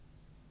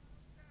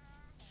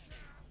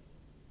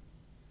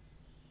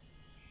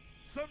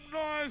Some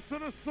noise to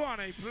the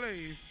Swanee,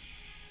 please.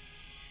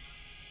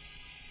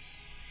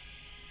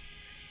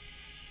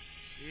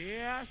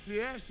 Yes,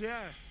 yes,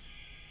 yes.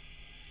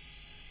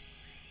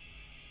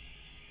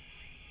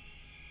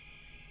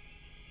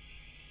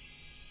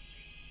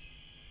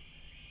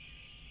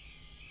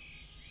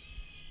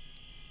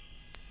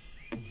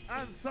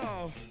 And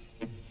so,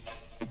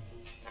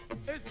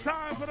 it's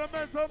time for the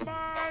mental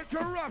mind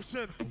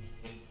corruption.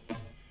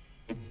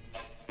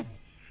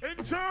 In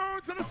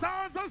tune to the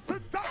sounds of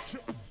seduction.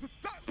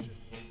 Seduction.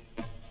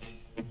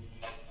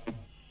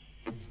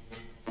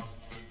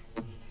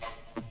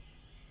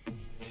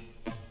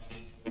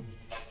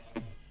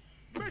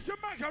 Make your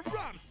mic and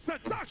run.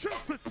 Seduction,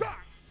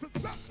 seduct.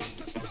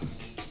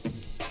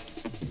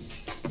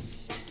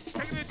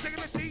 Taking it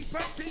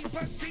deeper,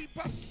 deeper,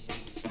 deeper.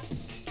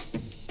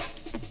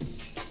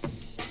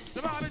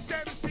 The violent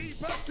dead is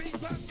deeper,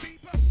 deeper,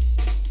 deeper.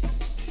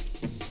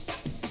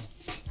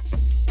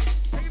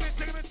 Taking it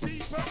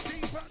deeper,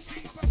 deeper,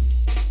 deeper.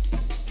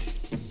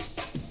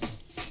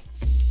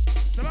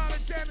 The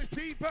violent dead is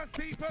deeper,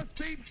 deeper,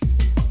 deeper.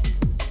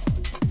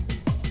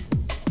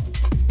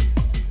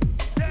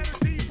 Dead is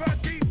deeper,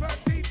 deeper,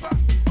 deeper.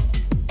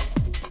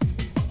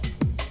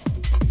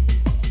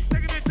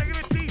 Taking it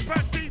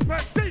deeper, deeper,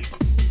 deep.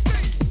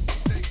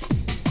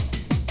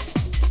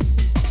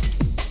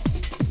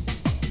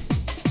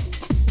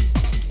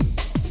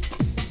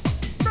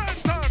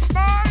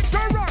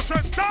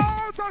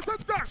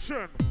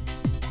 Seduction.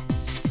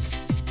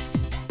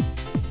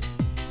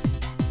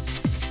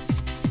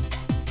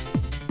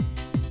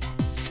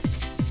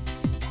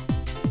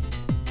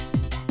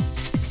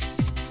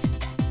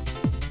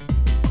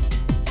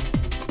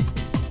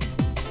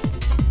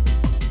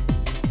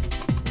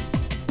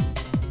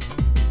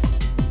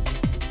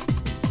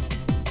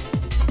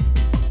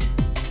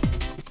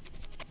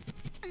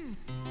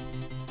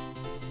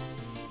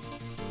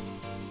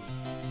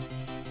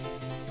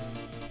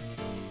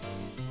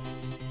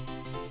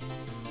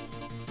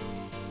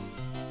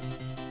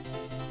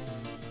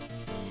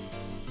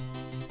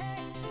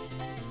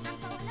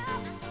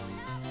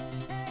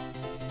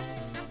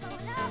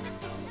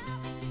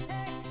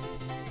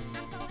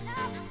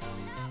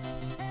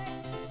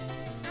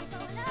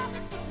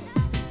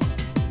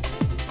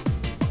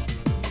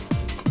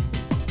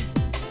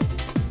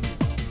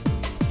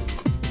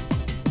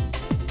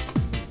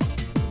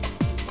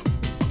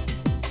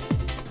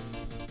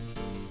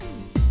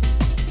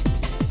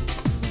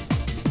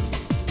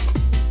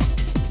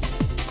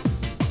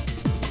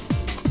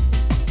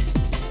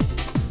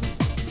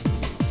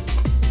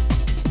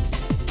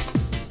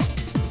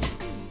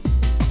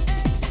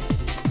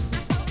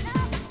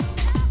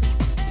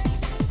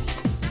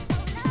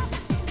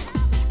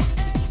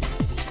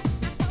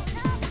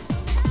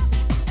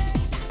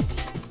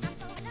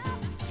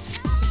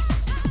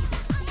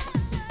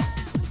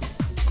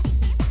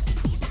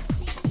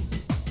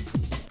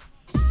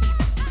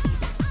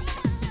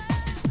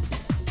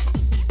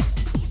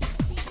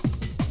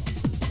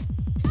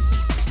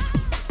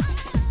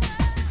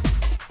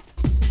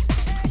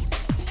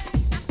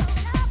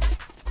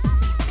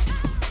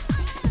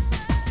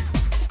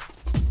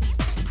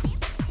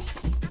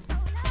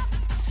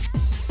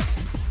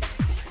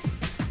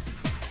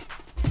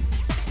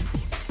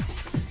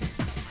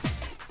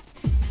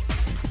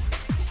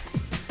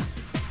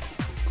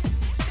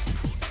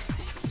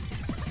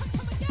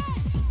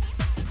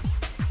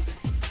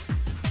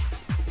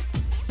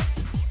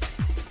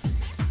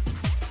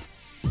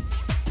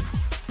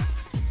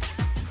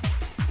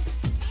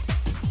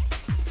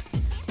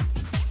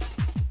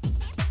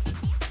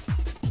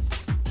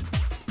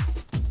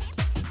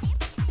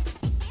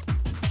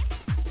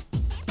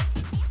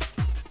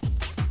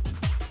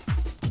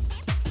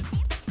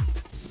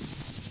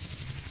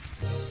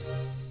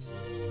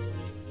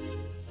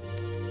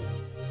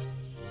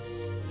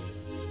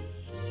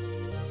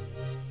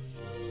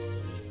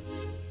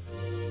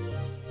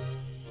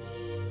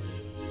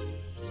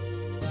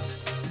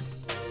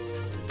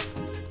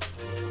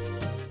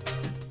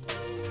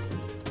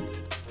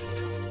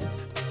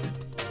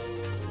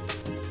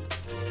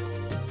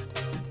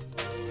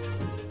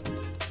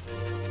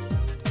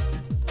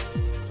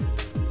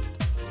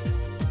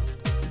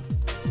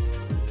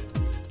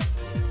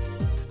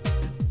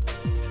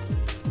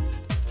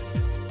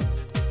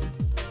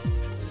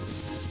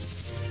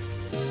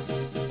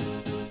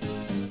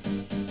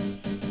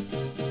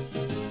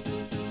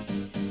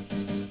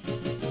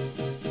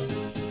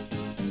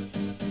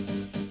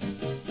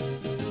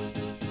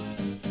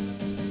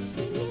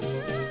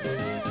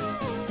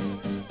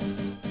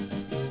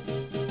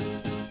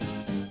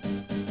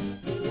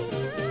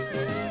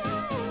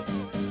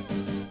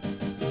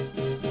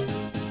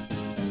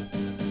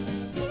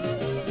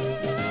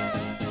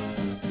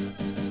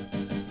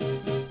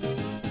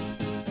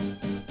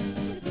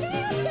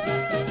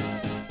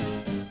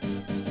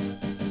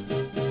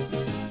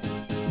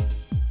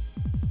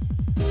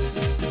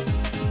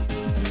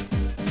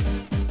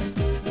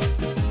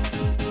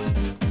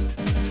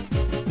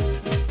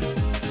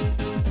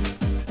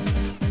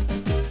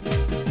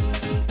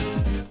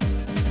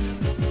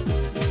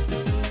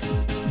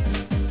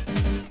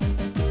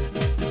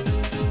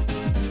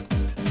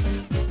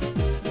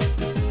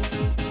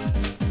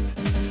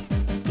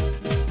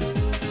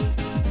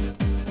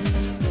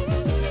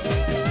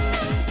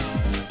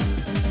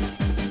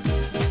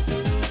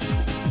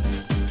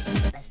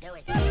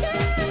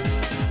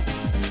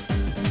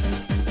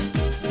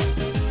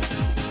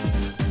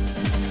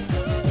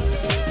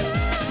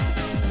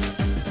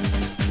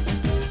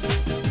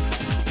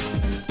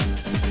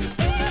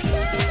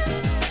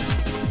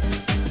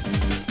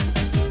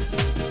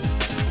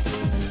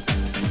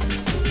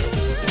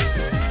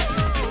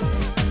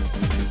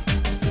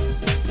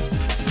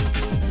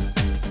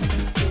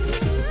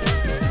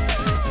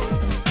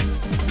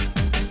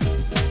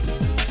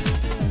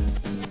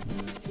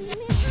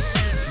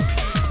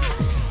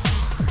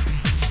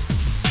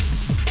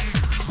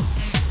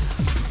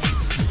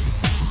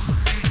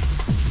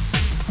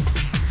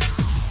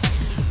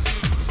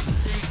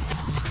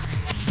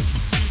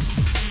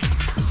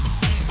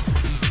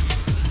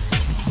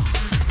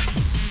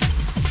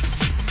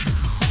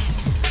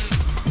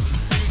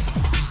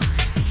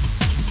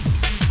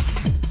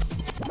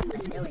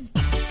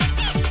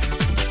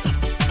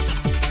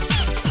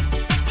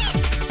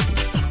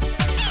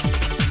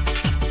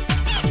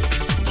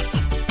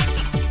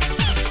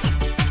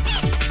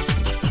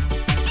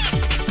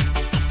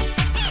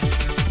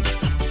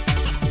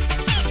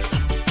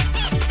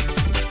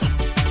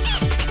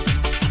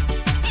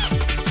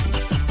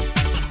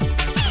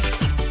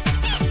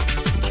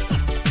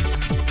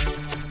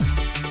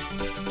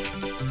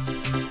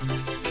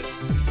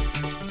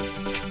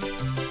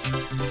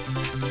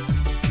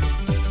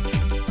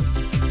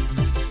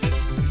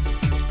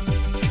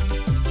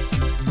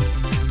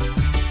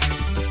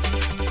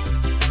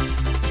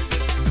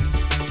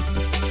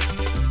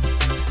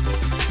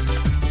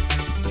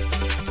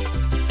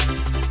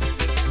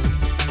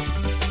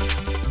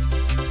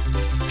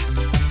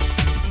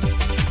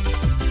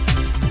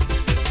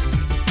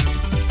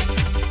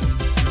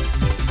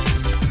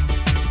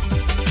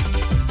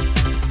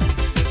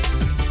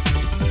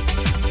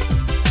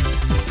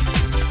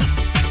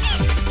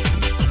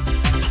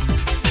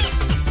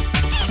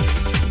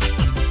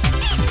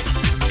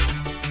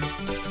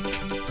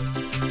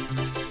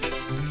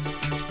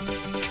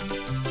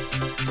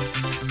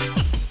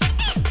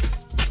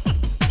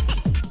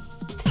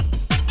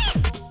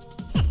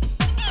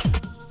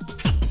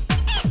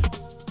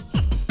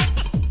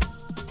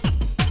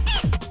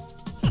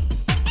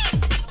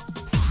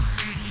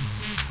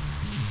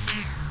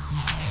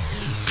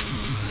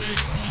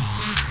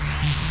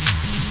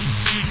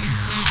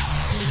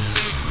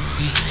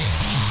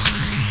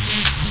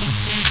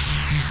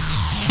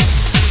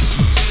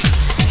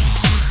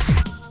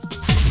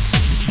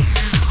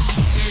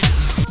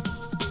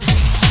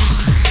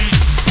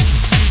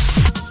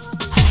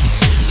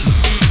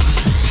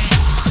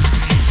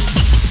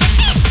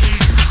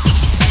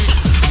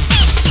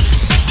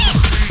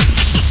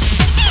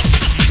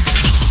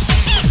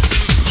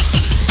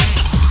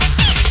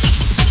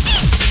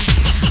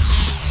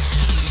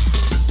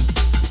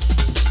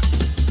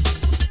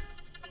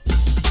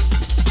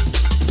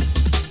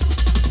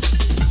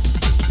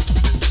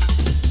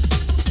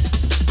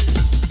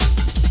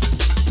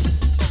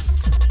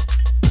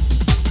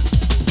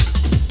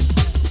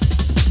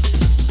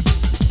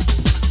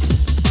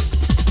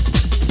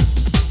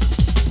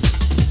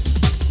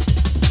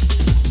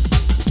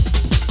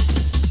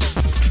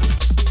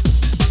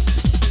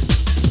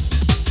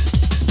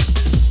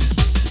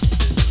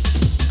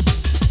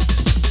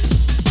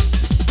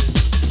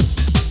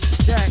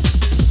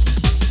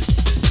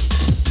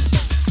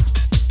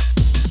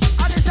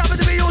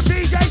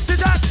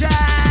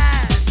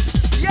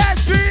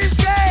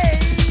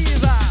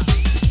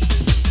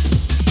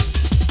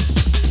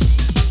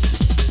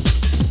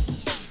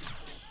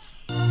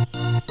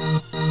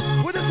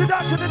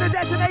 Seduction and the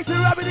detonator,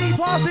 Robbie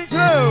passing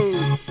through.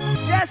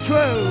 Yes,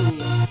 crew.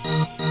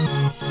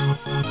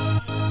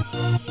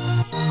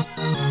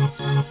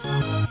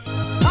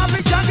 I've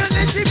been jungle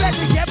this event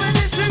to get with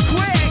it too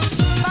quick.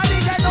 I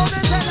think I know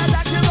the tenor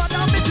that you run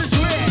on Mr.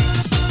 Trick.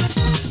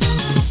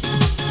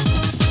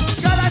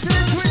 Go out to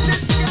the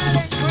twisted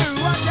skeleton crew,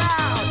 watch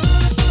out.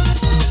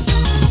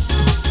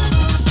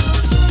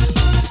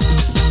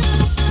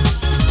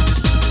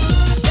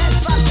 Yes,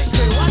 busting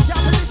crew, watch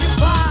out for this, you're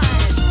fine.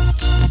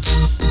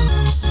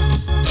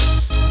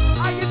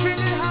 Are you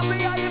feeling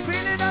happy? Are you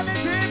feeling on the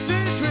trip to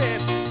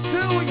trip?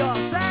 To your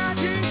sound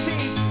you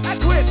see,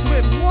 equipped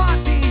with what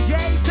DJ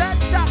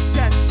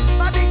Seduction.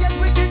 My DJ's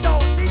wicked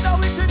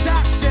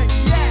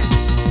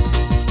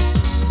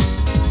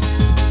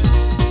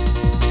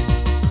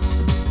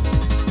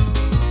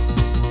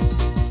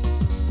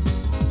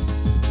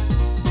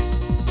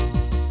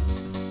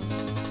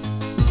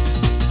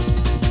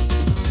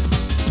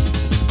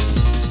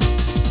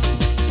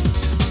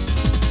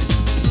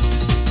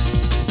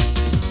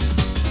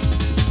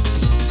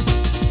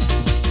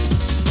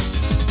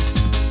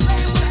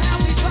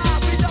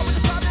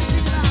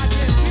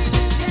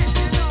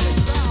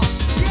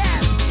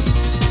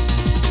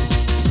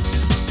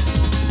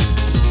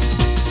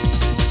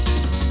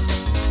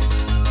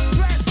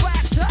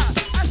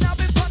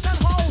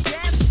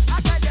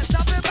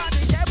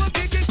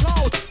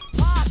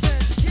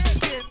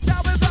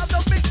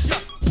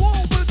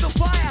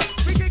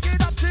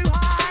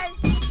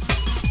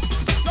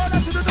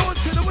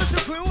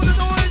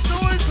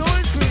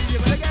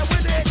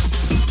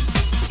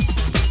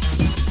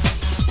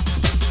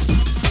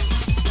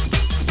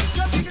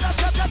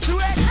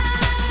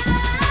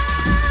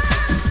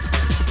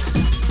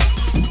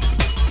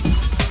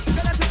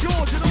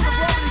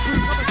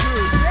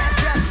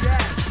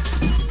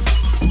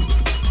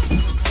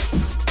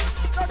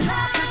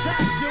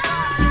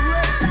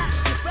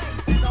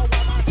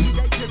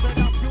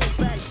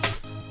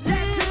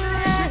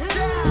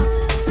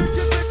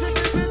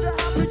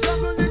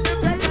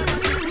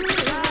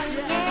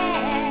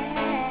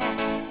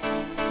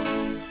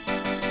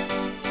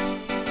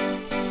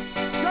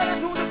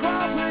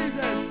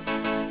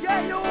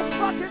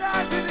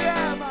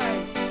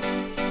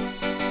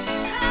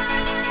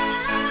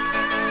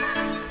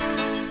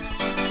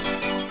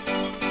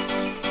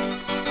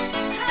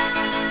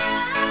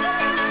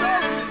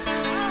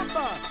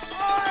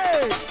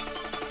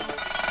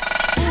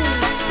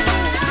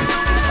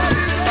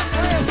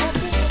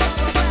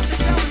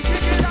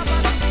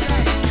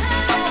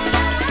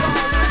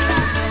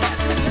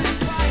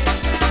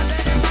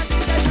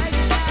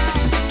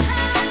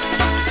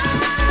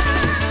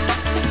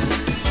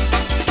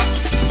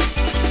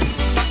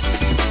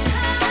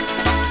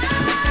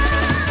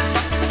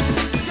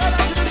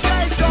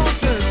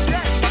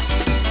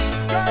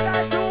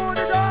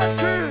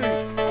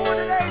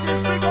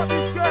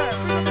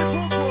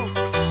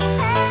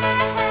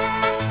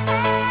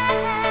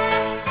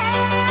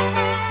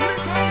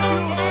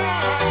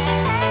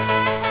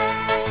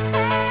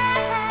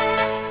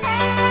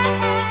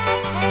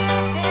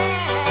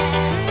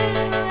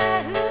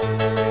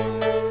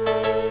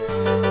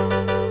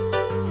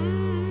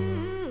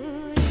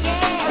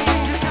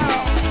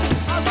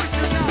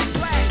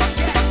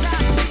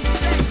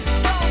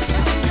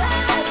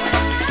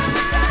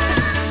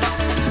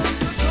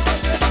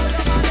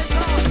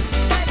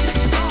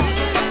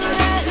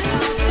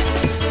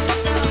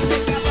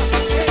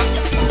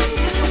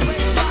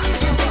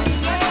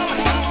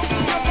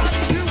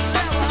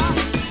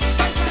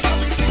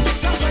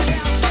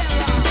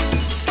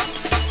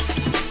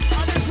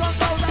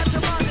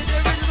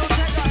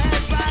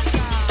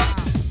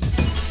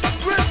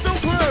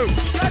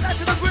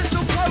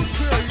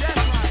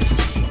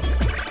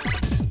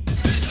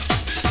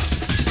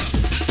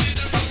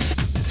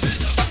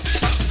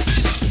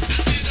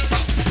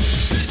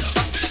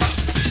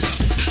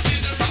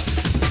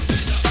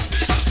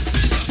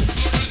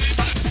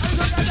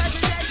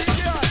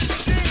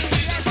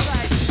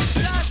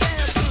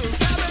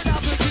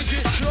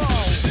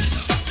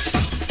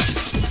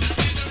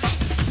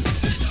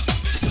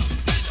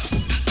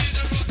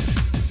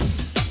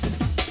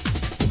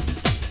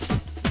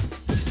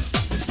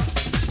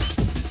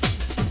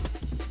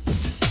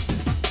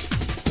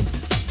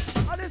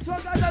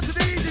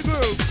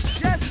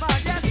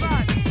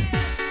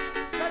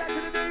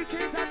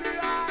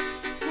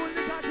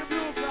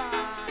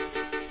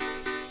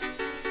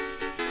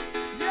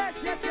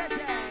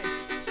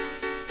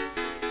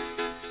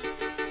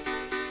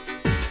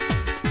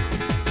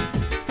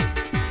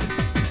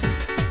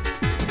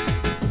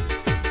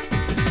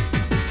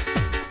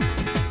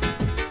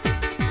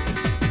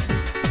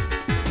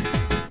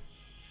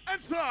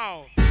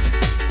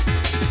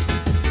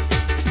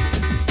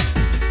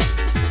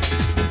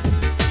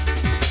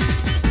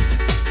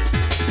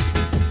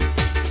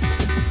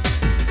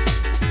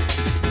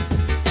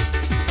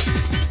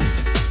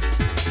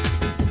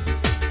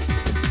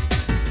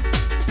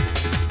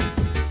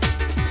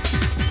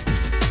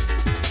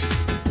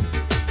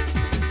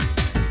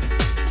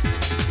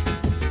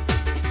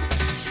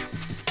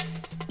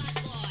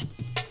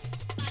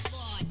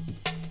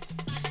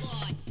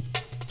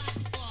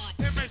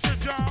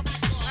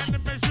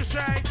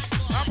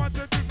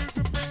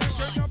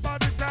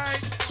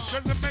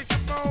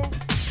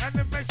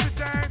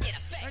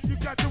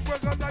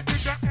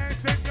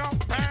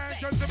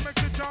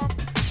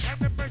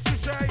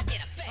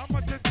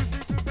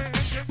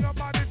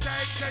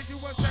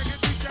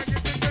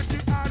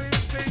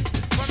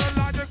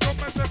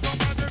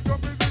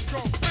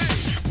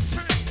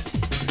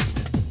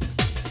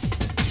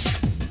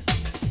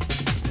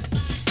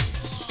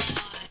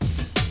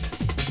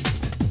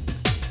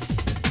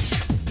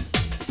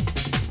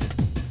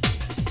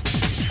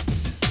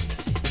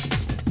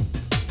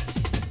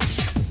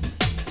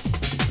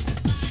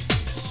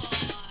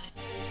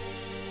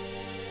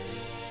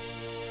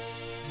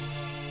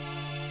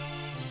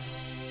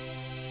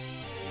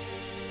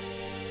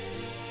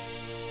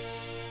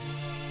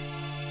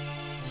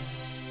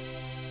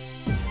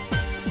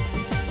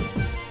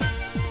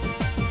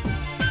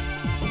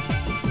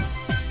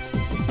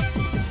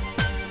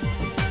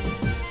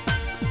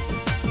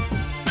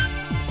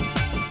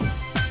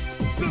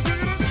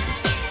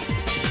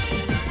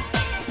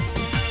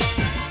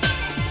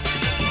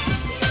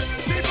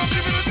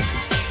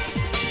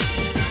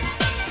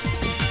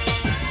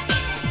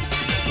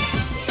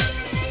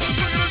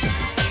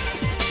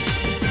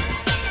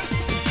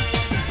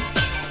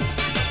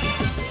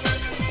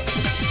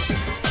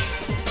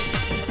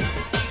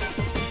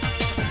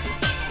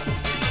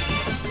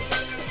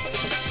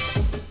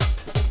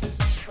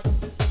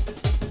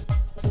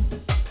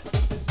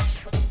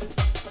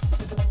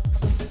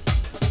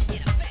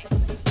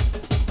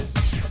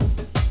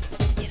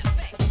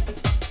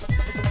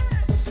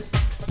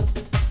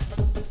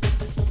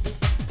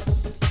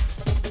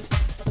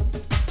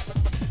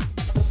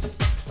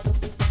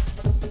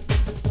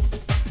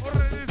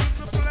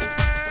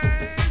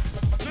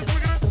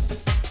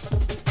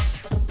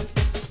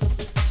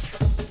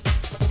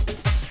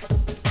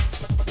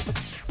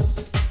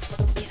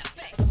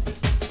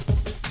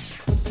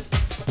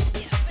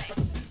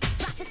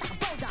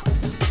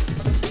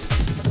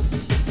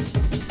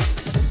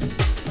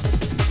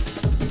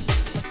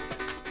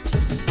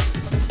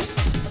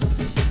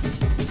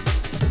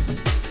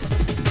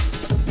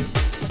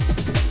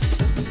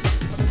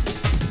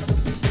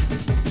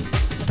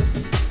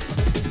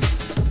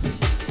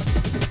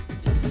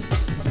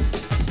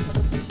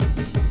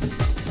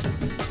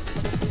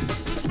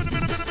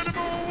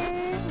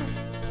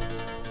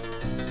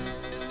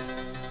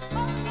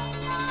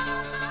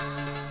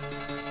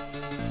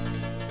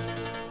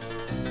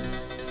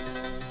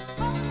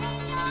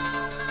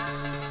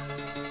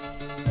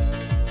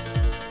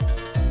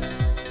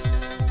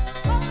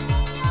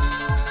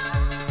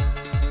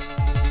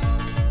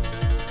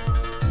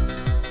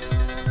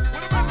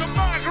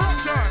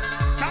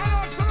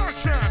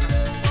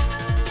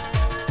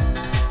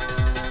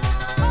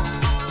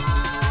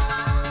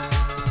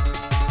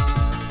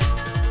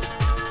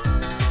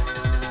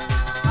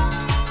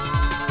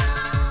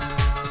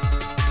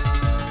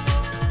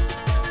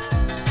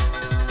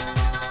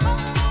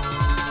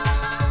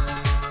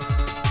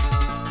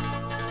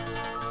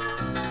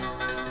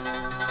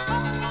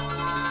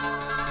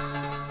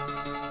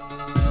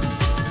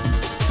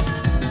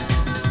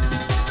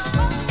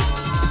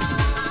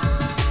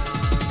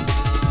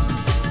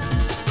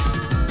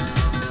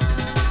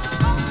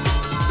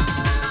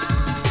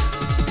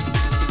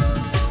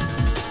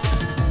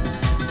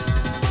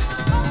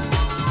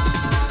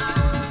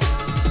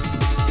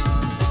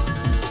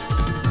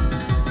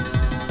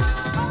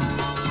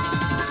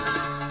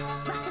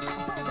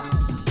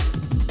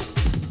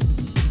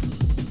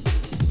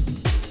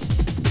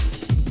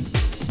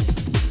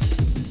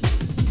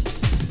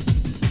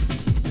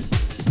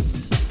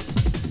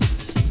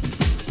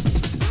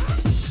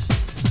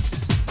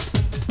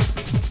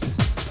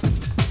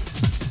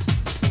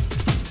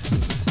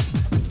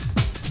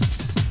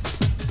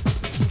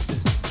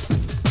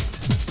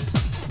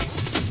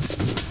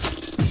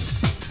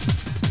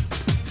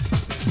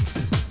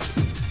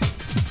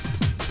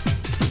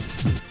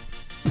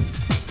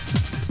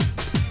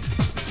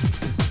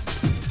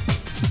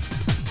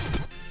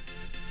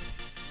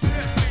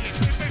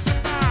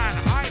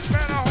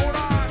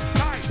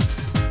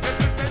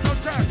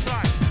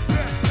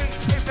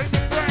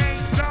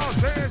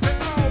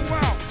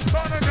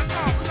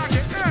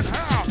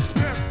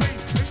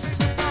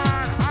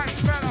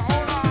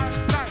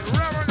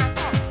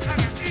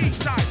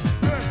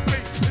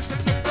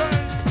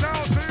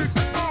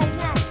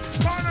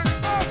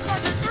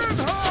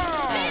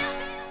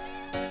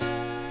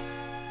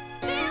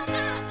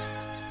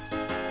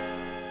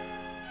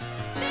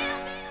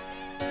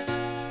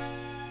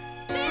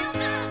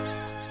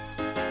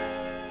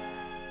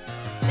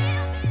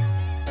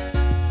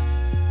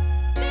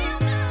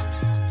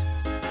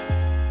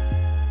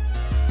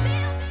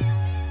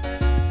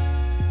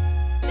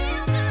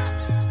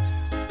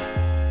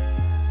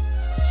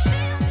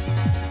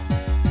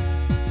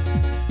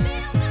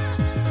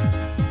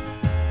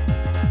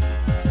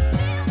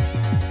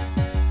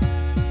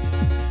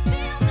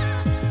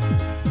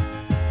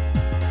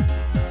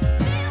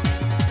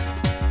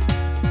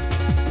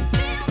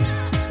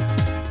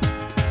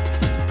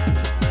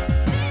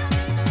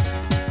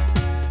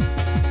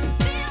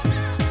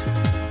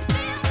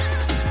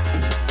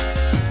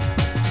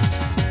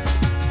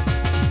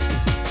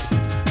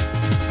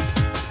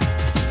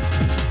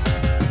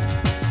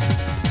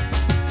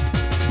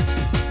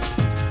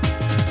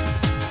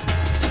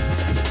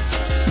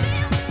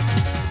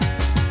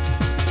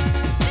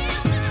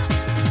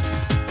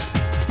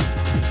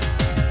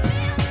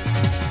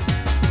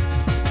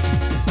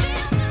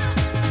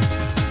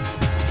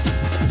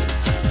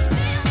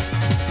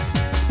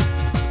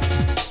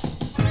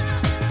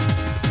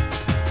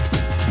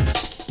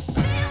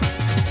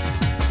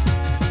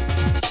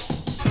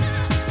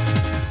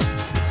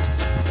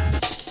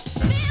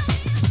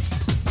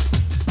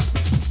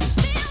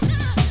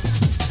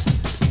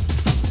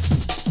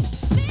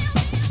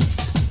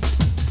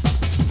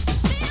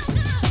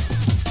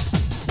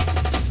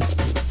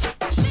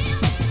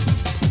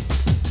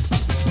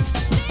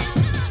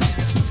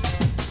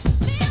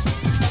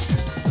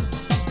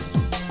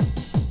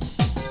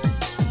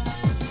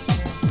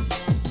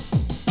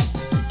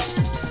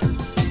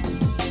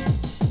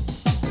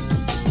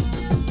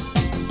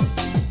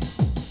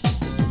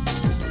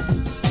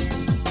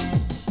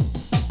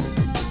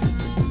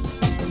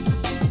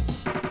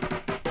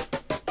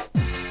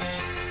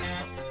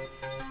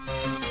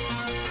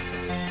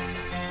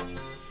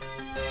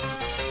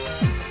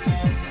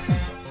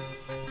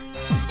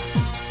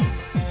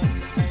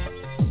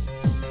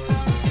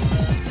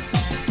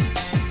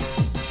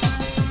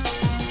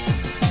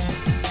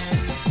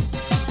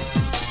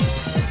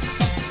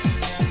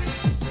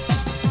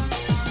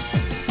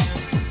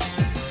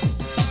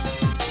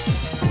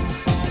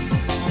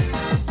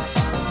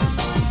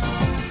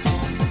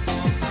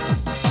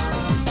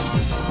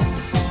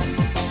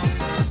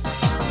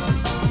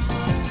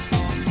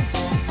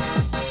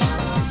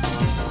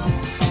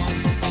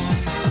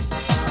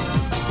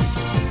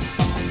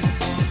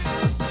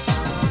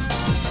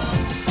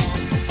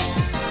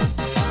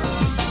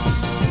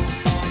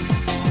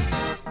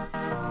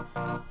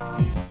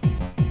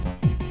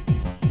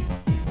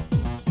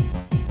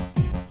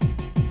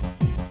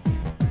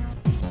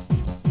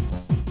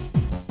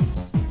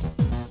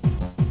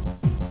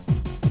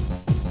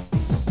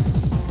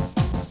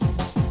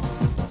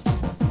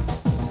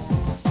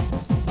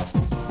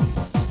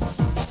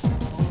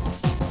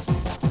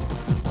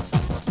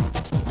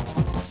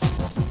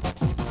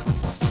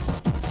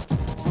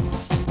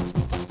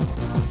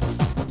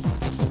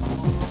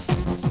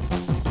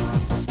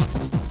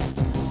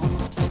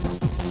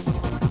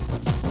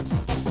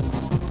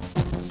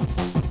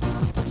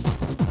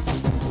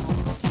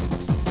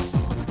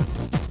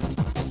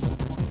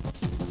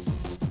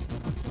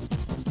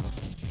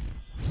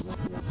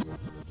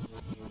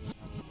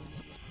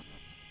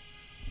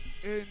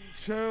In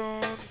tune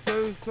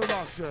to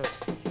Seduction.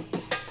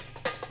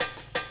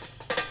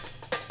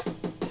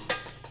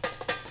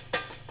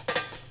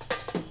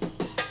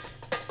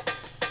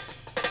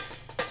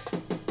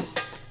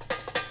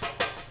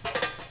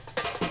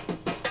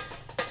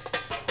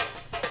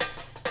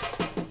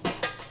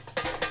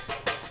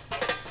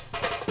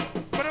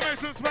 Better make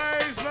some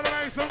space, better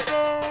make some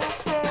room.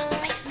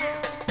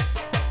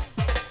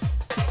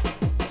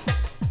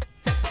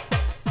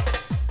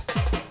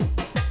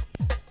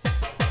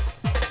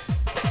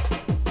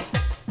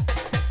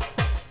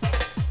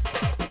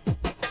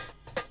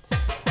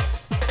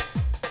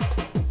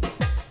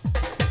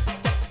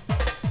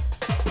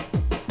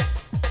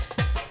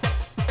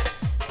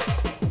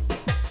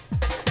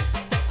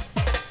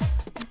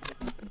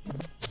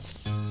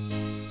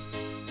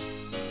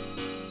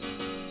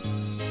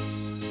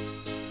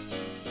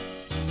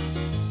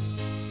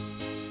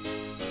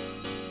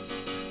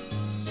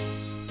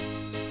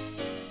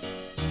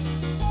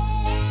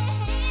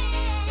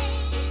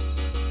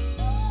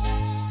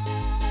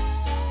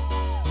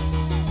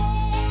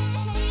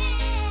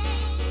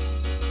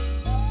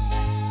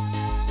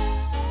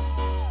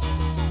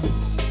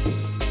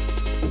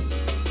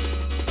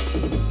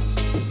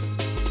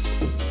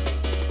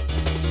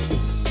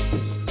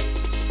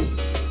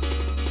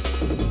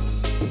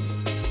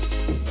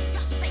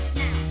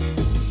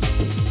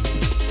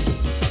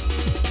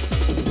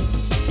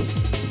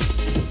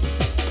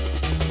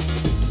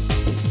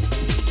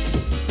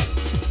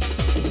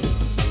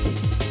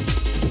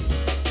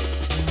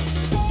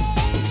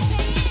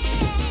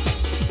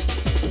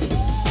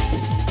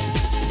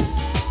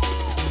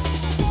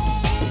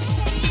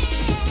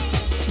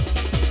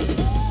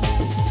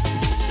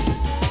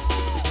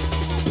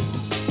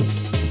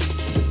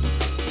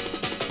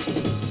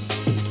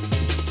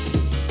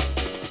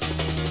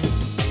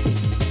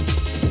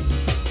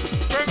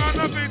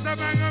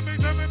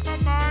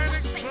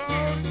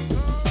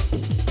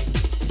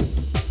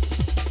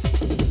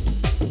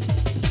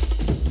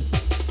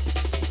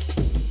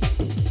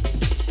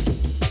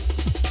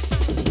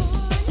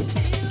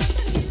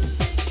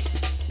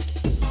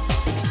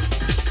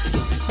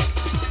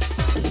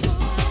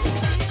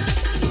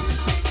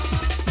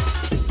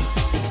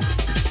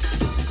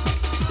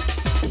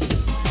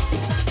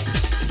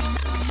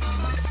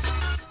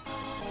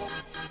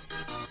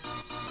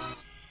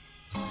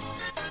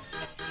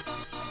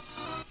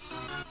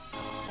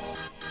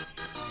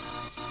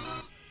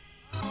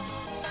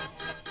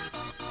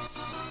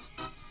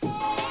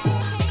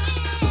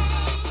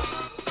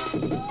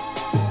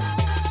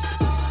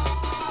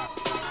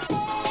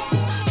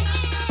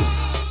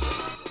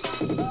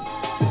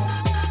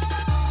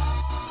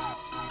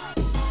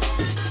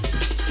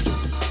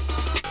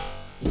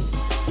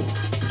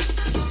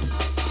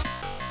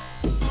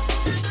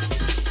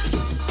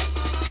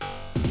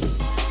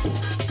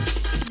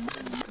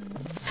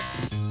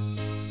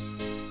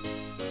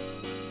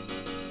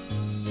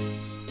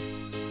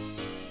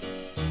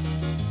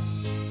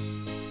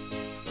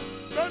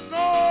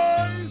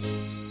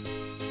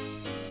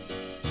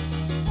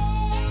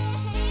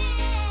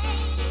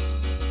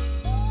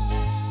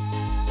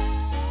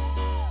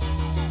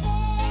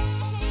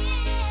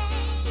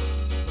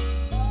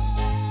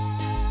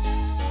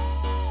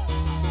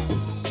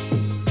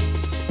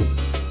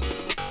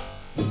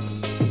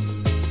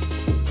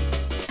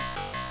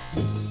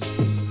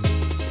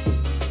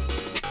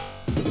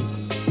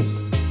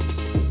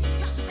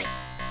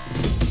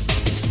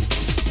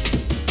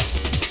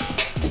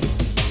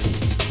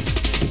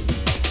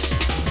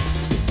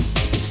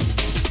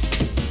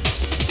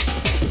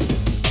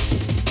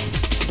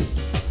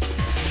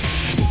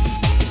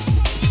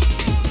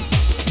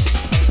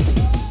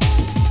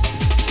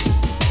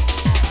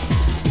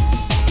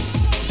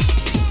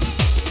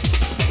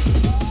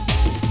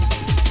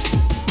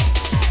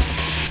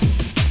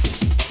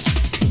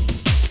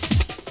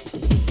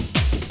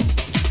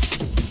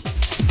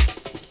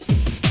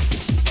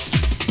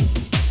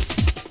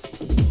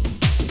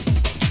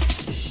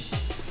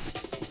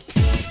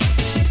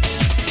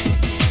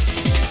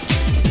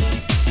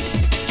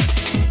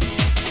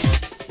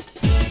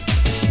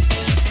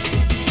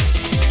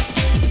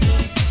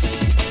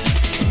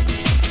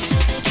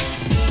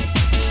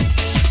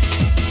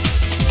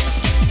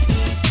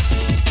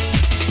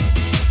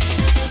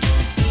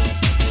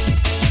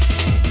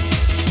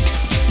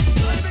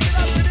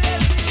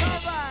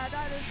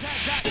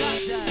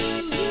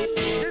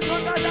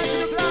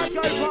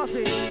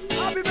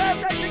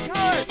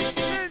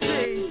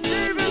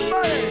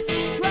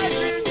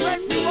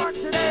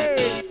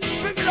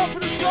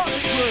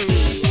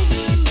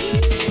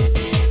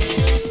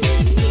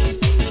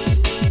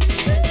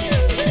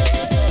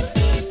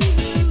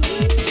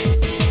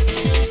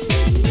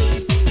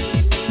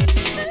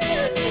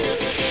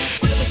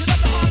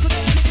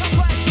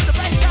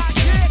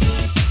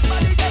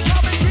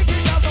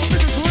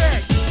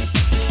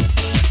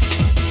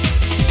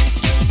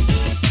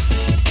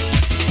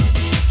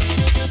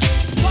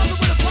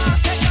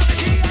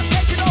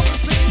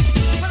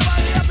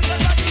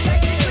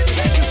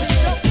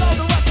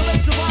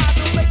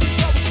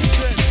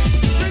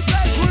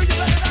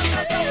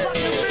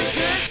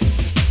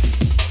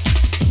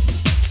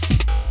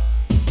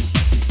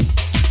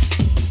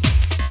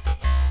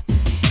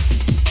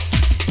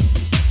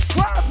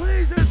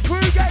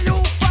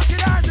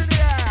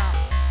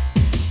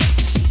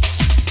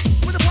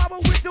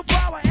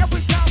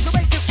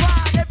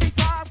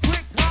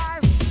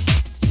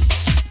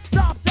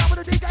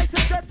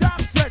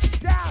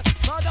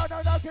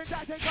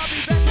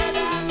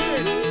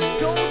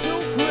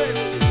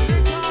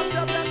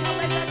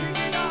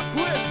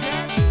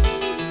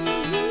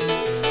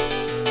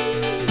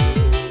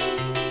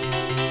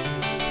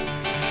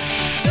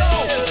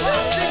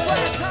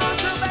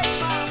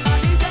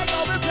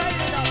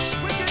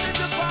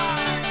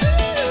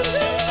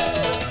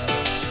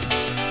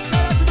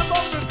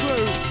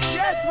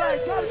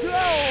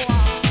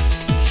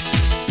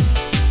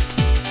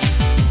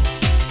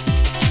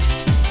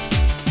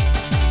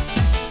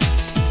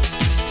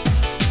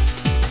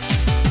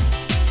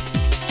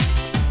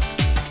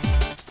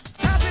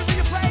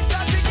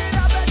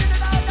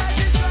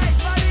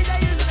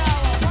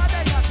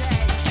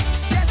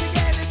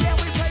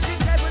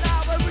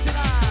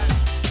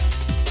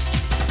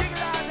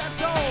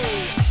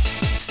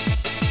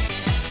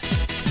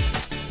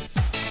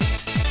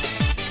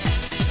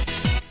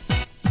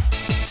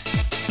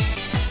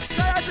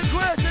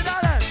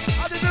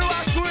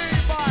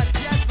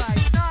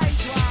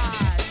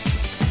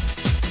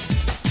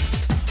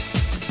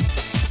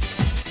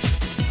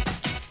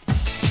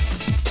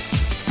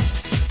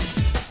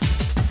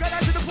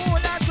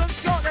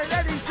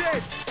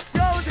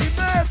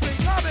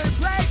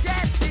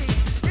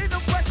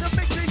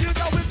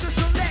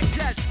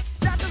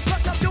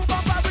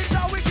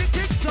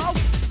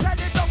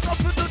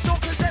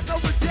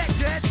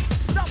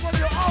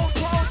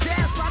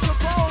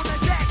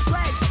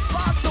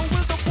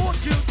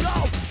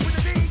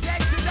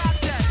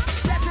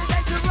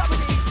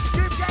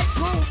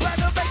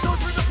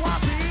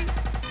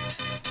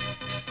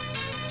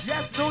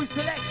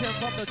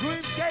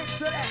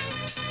 Excellent.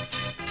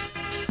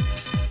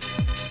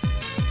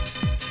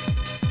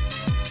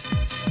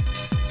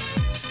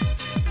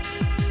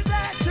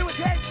 Stand to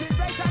attention,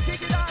 baseline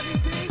kicking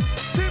RBC.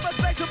 Too much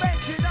space to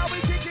mention, now we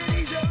kicking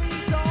easily,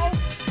 so.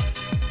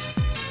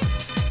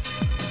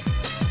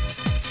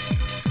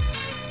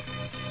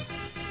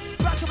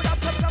 Back coming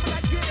up, and I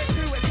get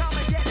into it. Come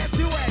and get them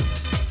to it.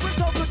 We're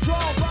so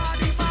control,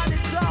 body, mind,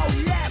 and soul,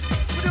 yes.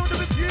 We're doing the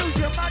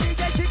confusion, money,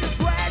 they kick and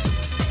sweat.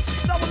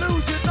 No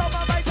illusion, no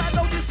my baseline,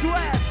 no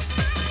distress.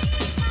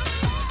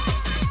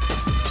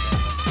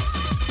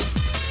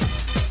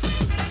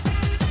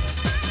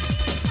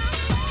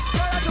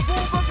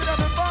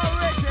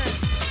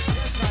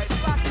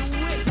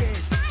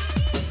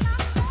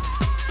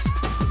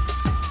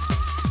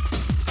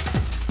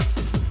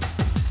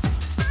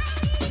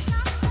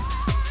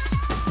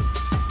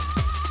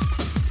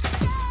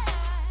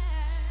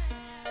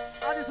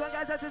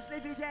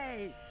 Sleepy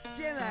J,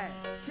 Jimmy,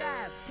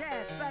 Chad,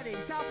 Ken, Buddy,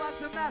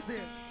 Southampton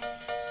Massive.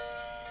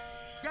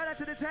 Go down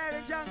to the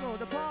Tearing Jungle,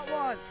 the part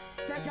 1.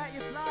 Check out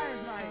your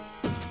flyers, mate.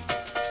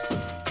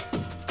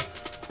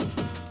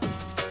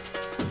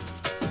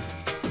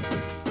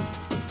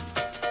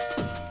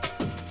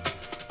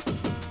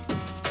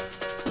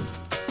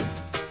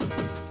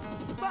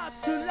 Much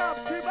to love,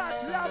 too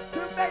much love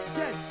to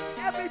mention.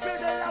 Every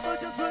bit of love will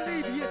just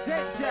relieve your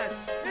tension.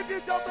 If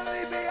you don't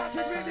believe me, I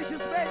can really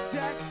just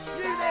mention.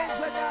 You need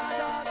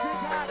banana,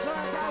 think I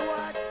can't go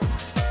one.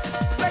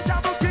 Make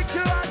double kick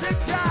you out the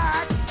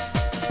cat.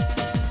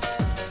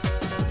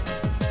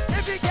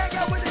 If you can't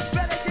go with this,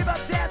 better give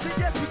up dance and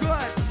get you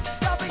good.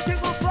 Double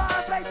kick will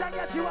fly, place and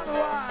get you on the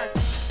run.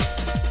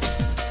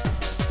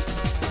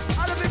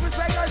 Other people's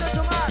say go to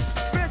Tomas,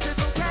 British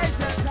from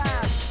Cajun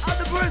Town. I'm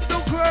the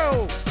Bristol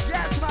crew.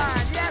 Yes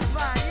man, yes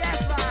man, yes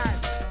man.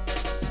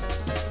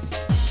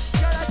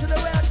 Go down to the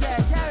wheelchair,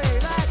 Kerry,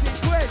 Martin,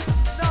 Quinn,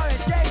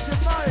 Norris, Jason,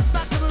 Morris,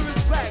 maximum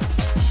respect.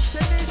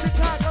 They need to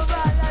talk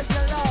about like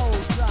the low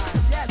man.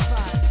 Yes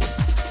man.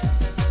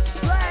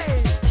 Play.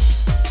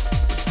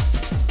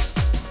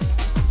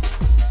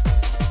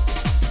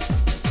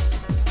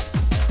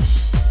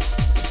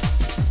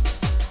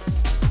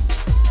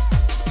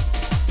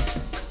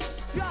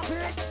 Drop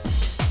it.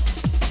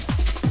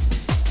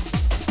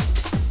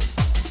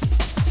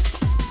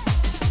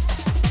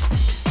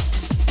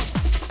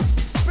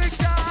 Big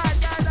guy,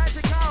 guys like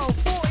to go.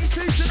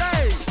 42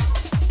 today.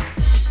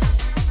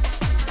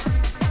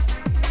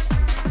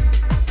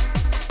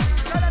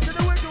 Go down to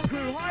the Wiggle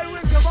crew. High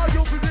Wiggle, hold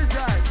your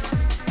position.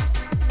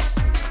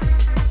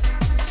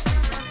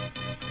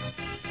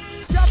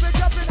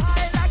 Jumping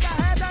high like a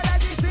head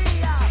that you see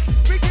ya.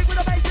 Big kick with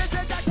a bass, that's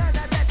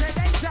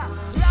detonation.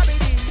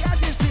 Gravity, as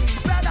you see,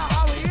 better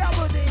hurry up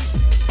with it.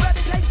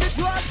 Better take the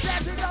drugs,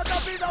 that's it,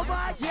 don't be no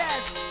mic,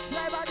 yes.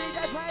 Play my DJ,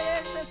 play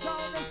in the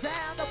song, the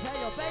sound, to play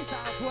your bass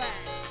out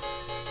quest.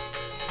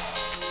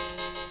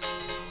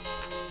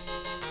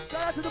 Go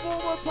out to the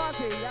Bournemouth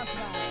party, that's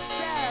right.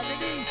 Yeah,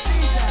 Denise,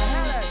 Caesar,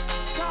 Helen,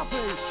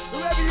 Coffee,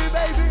 whoever you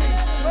may be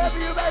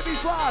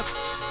from.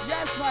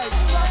 Yes, mate,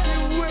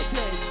 fucking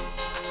wicked.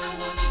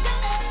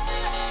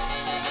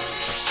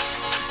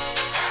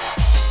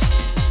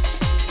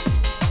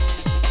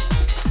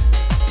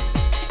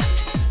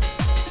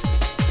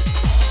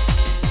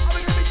 I'm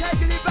gonna be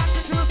taking you back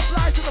into a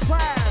slice of the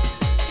past.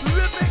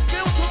 Rhythmic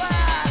filter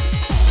ass.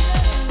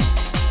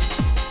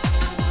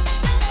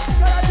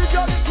 Go out to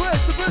Johnny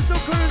Chris, the Bristol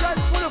crew,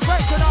 that's full of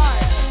break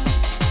tonight.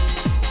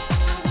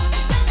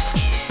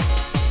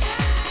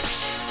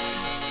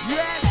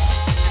 Yes.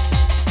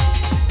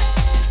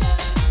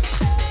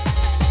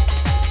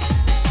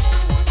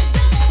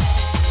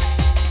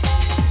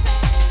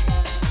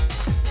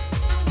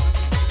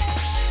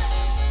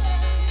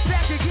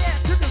 Back again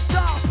to the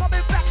start,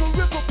 coming back to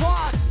rip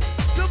apart.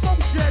 The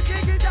motion,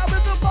 digging down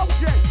with the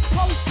motion.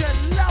 Motion,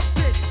 loved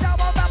it, now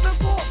I'm at the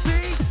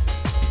 40.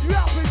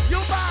 Drop it,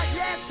 your mind,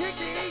 yes, kick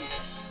the heat.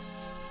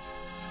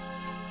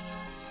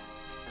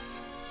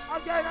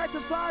 I'm going out to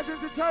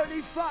thousands to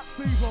totally fuck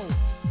people.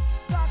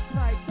 Fucked,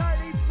 mate,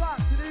 totally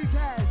fucked, and who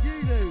cares, you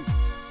do.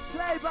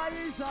 Play by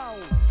his soul.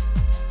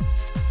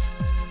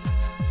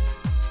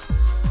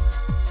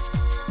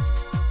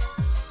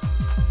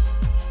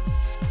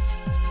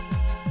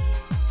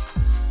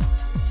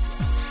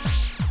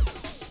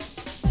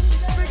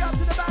 Big up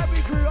to the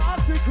Barry crew,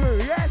 Austin crew,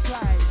 yes,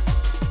 mate.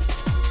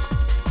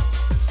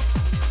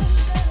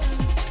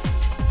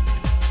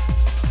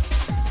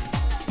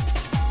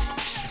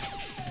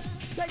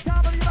 Take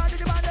time on your mind,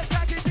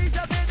 attacking these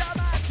up in the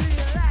mind to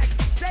relax.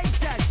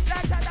 Nation,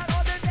 like that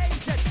on the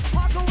nation.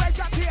 Park away,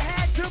 drop to your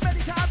head, too many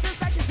times,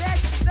 just like you said.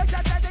 Look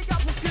at that, they got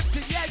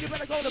prescription, yeah, you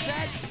better go to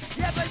bed.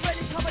 Yeah, but when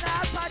you're coming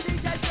out, my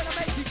DJ's gonna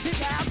make you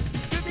kick out.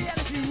 Give the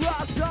energy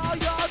rocks, all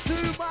you're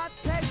too much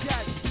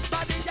tension.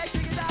 My DJ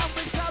kicking down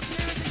with some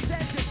lyric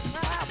extension.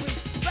 I'm happy,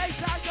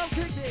 baseline go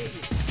kicking.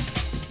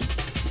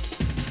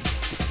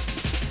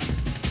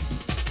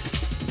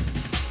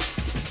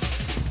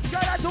 Go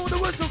down to all the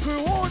whistle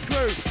crew, horn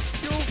crew.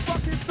 You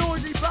fucking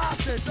noisy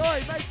bastards.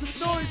 Oi, make some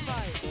noise,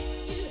 mate.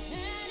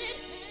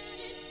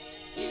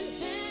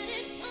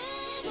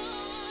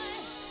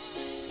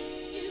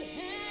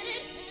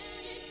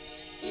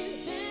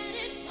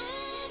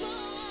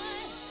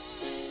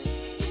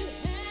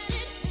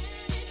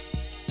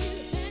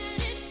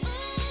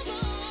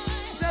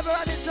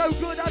 so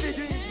good on the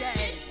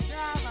Dreamscape.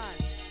 Nah, man.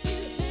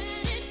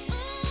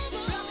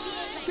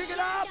 Kick it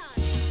up.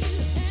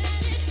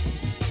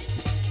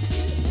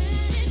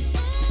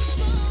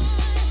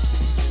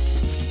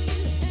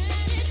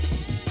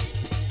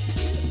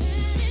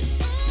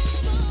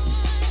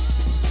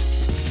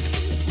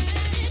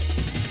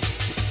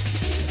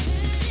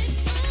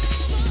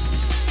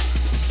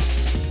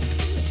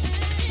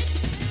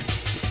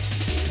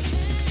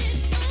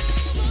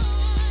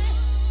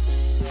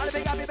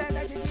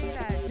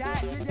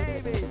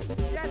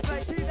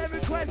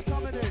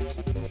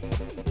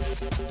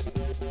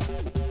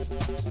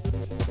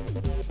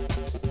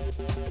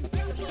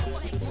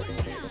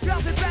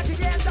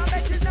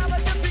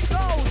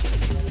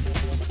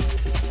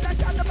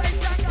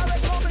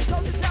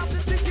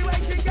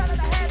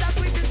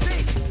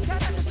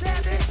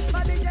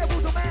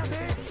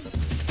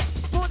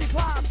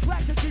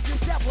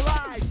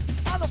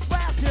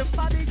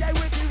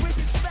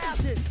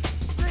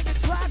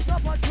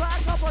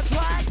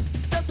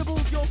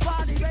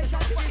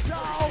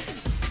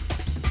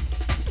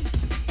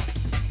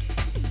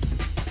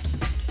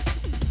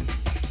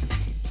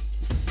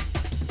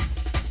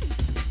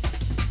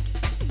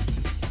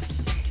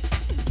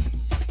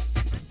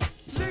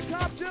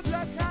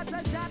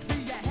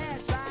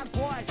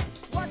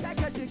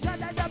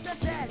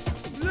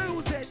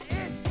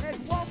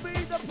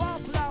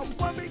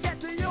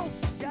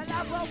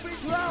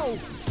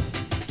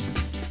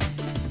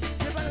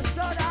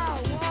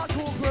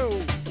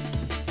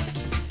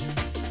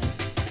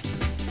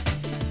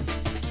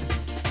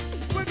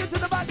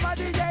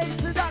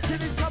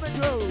 Seduction is coming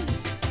through.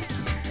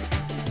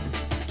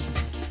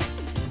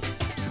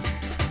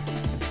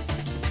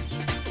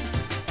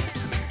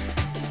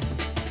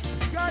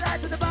 Go down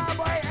to the bad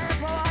boy,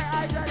 Emperor,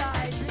 I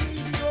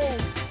leave you.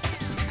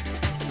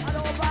 I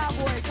know a bad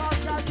boy, can't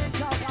try to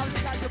talk, I'll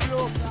look at the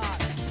blue card.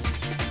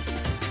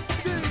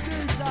 Do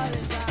side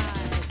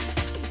inside.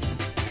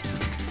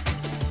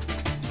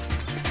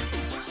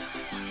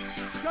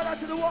 Go down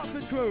to the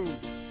Watford crew.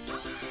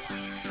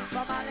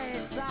 From my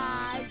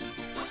inside.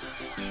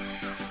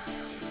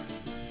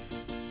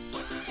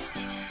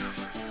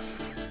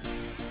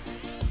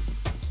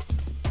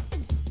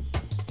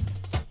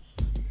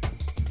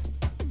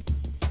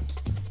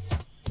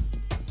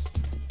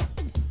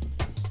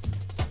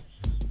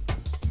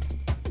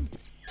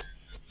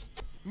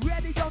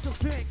 Ready, don't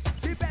think.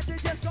 You better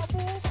just go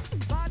move.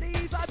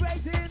 Body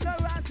vibrating, the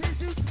ass is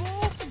too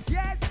smooth.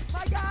 Yes,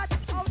 my God,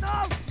 oh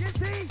no, you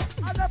see,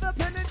 another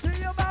pill into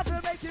your mouth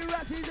and make you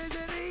rusty, isn't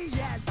it?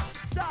 Yes,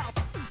 stop,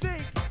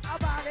 think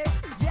about it.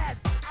 Yes,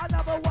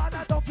 another one,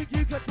 I don't think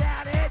you could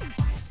doubt it.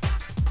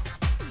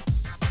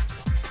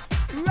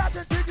 Right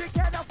until you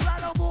cannot fly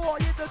no more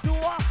in the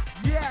door.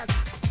 Yes.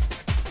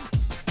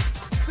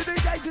 The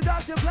DJ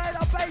Seduction played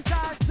on bass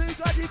line, too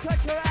glad you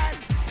cut your ass.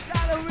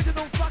 That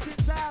original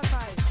fucking sound,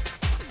 mate.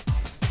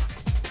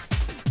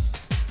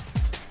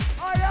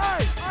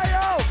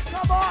 Ayo,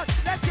 come on,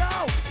 let's go.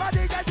 My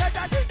DJ said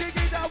that this thing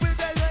is a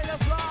wicked way to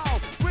flow.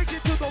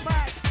 Wicked to the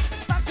max,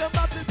 back them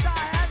up to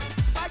science.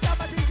 I got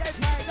my DJ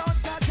playing, don't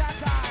touch that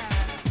time.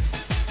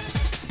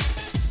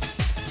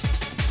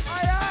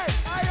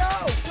 Ayo,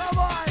 come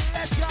on,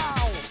 let's go.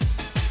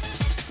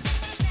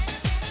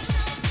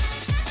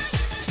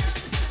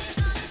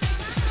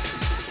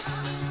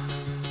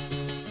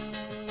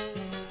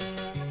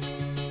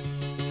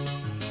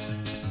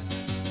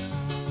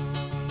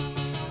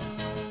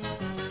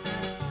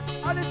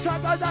 And this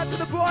track goes out to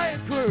the Brian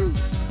crew.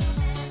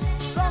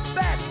 From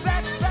Beth.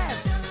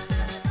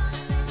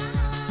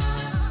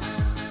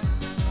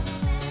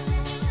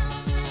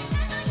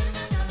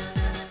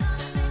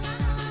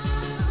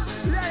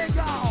 There you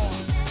go.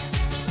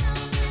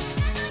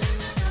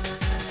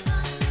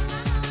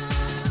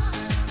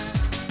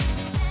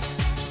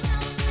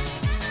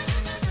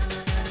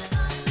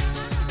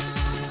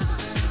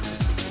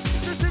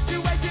 The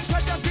situation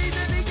could have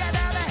easily get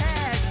out of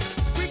hand.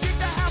 We keep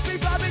the happy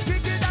vibe and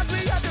kick it up, we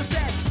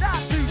understand.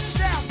 Not too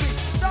selfish.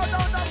 No,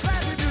 play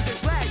the music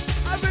play.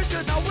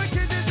 Original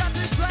wickedness on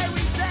display,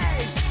 we say.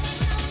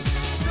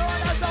 No,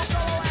 don't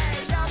go away.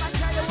 Now I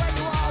tell you where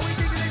you are, we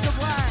dig it into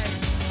play.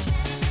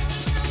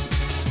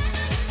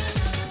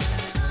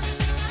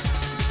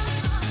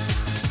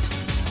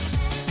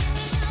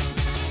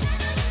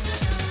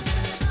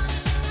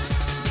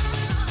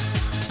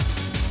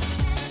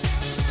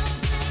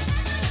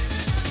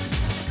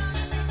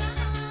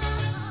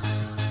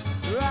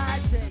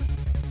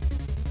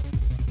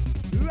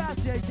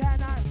 Rush it,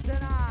 cannot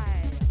deny.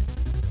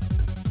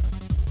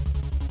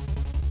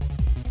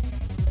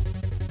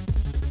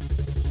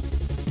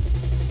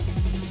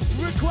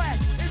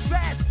 Request,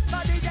 invest,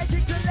 money they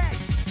can collect.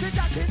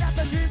 Seduction at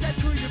the dreams and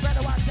true, you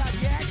better watch out,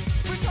 yeah?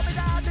 We're coming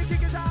down, the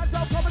kick is out,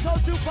 so come and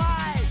hold 2-5.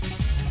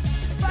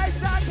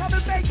 Baseline, come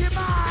and make it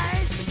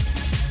mine.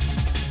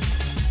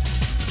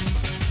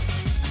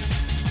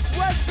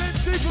 Western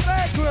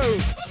Superman crew,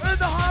 in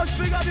the house,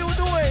 big up your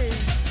noise.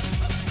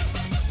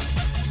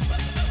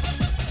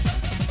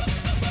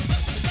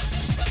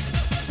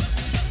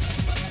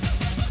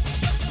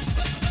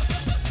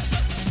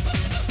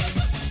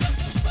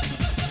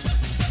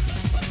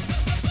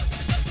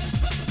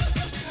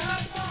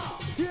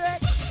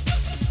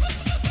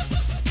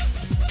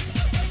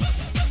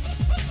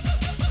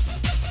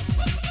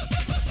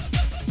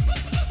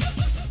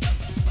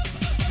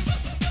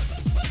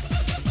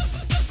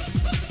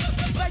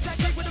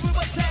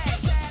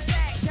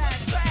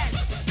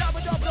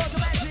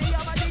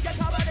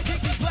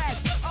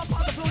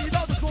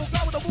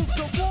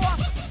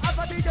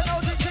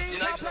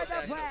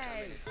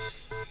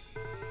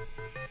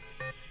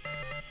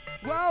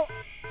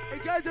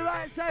 It goes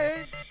without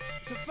saying,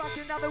 it's a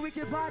fucking another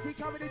wicked party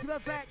coming into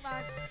effect,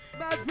 man.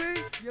 Mad B,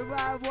 you're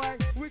right, boy.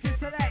 Wicked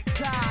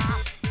selector.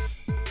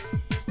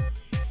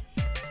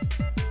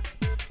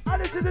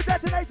 And this is the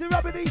detonator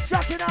Robbie D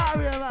shocking out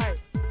of here, mate.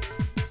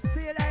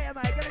 See you later,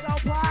 mate. Gonna go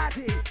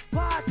party,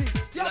 party.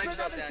 Jumping on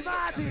the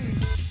smarty.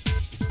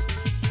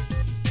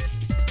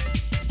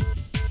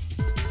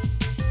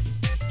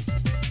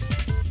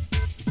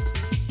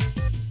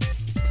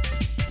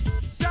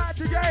 Shout out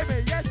to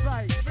Jamie, yes,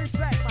 mate.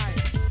 Respect, mate.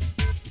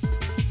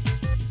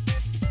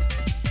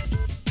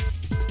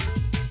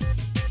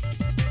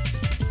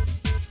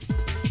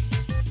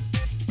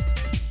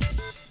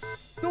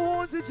 The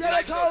horns of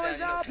Jericho is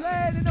now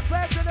playing in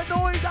effect and the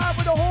noise out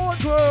with the horn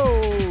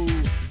crew.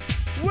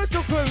 With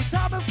the crew,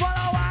 time and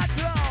follow our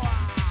crew.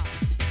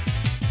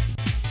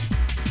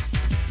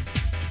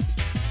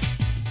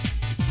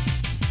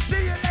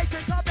 See you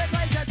later, come back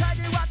later, tell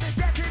you what this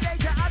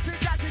detonator, after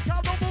Jackson,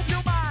 come on, move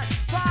your mind.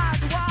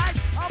 Fast, wide,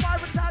 I'm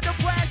over time to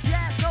press,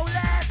 yes, no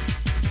less.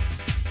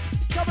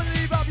 Come and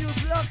leave up, you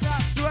look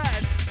up,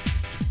 stress.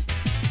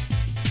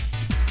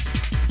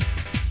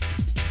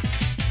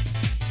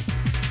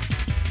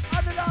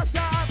 And the last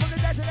shot from the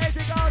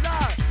detonator goes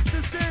out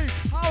to Steve,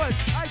 Howard,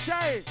 I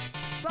say,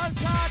 from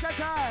time to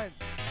time.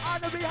 I'm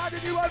gonna be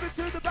handing you over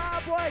to the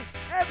bad boy,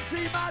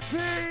 MC Mad P,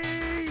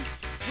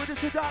 with the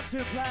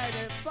Seduction playing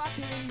it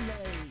fucking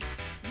easy.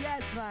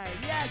 Yes, mate,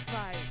 yes,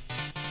 mate.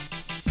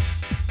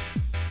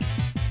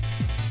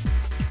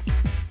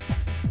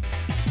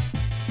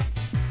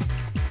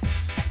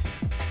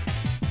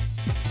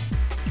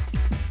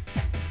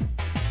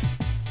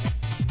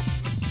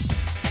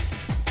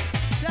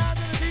 Down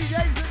to the DJ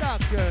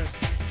Seduction.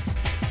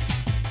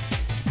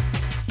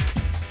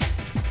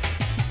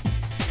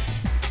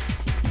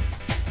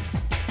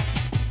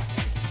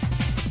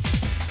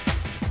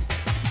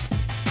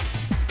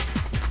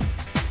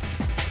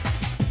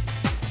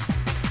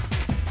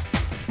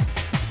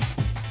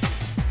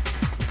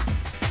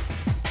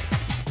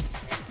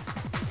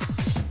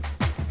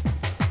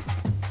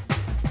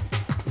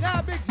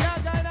 Now big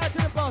shout going out to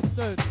the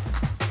Boston.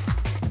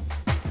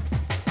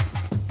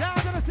 Down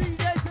to the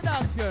CJ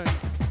Seduction.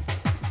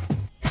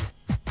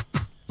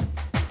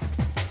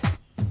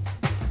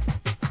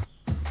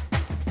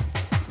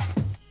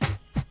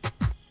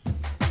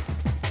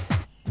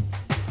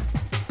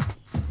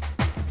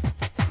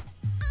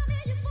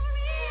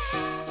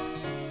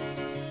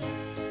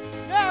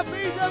 Now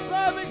please a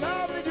perfect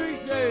harmony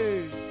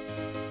Dreamscape.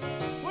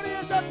 What are you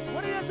up?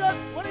 What are you up?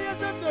 What are you up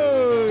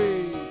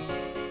doing?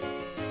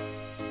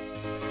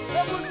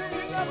 That was it,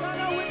 we got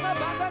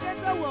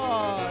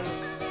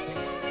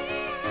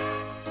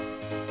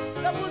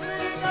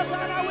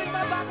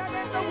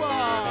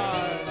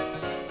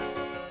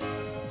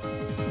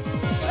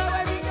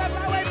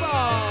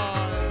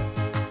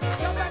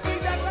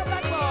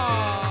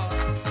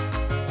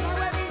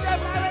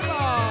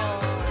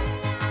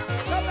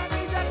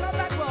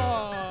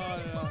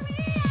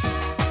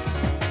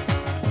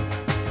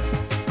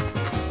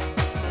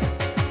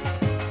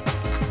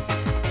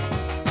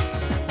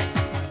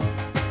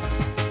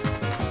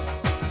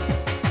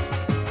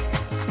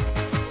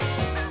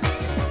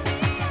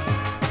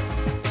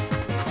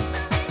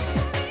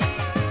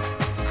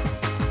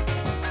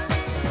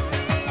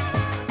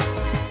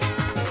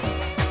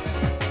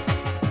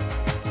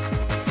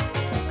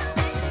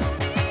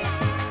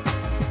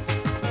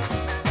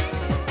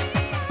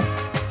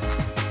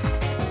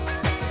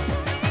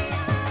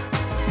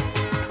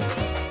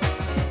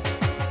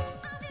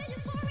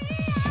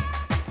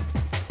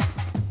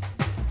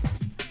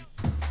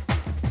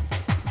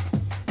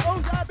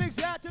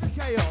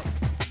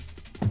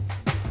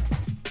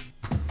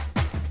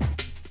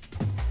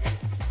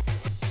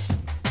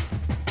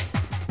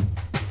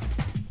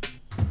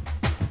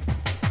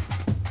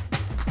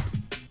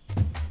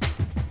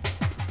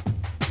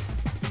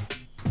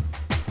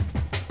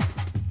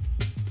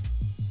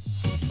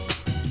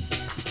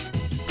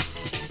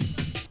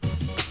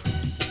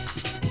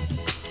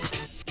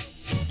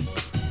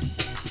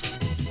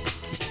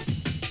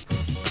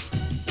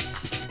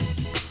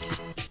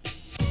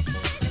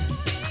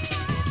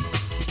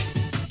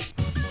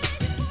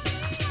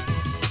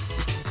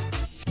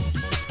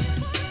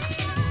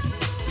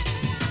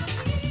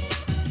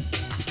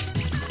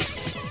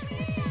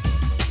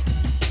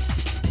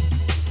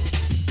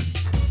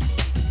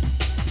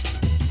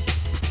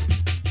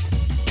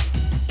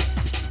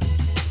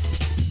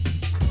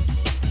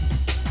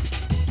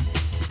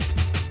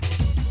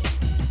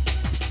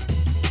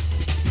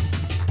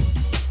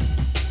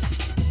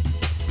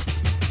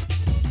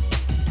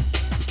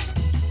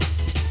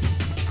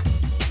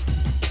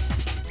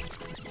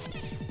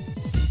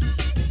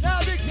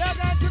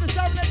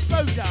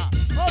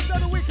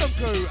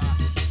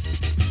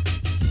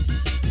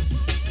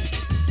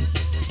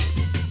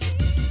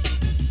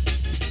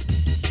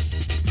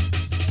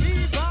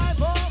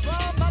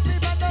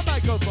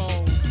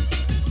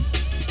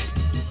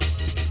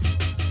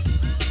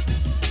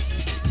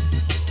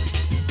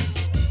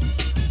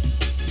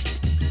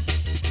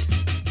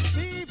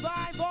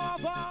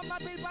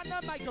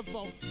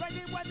microphone.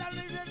 Ready when I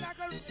live in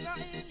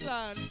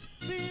England.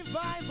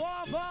 V5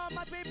 over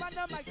my people on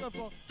the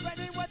microphone.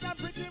 Ready when I'm